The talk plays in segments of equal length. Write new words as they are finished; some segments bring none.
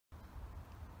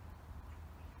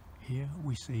Here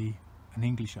we see an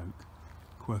English oak,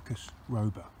 Quercus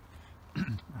robur,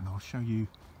 and I'll show you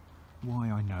why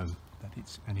I know that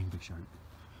it's an English oak.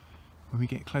 When we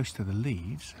get close to the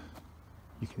leaves,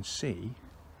 you can see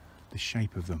the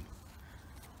shape of them,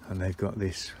 and they've got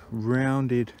this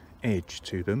rounded edge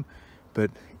to them,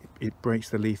 but it breaks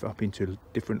the leaf up into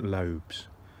different lobes.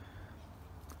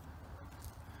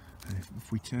 And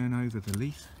if we turn over the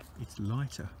leaf, it's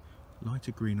lighter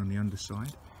green on the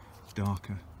underside,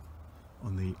 darker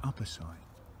on the upper side.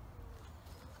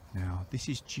 Now this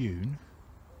is June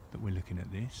that we're looking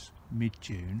at this,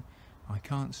 mid-June. I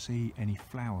can't see any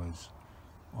flowers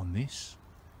on this,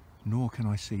 nor can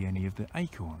I see any of the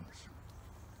acorns.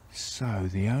 So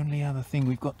the only other thing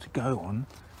we've got to go on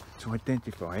to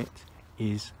identify it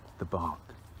is the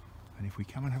bark. And if we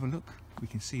come and have a look, we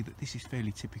can see that this is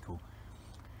fairly typical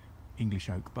English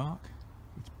oak bark.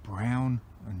 It's brown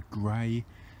and grey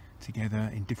together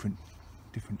in different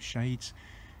shades,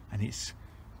 and it's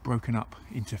broken up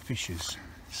into fissures,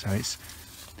 so it's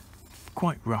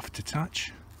quite rough to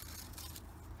touch,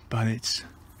 but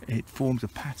it forms a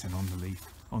pattern on the leaf,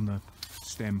 on the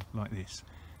stem, like this.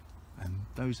 And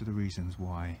those are the reasons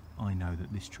why I know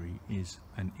that this tree is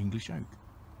an English oak.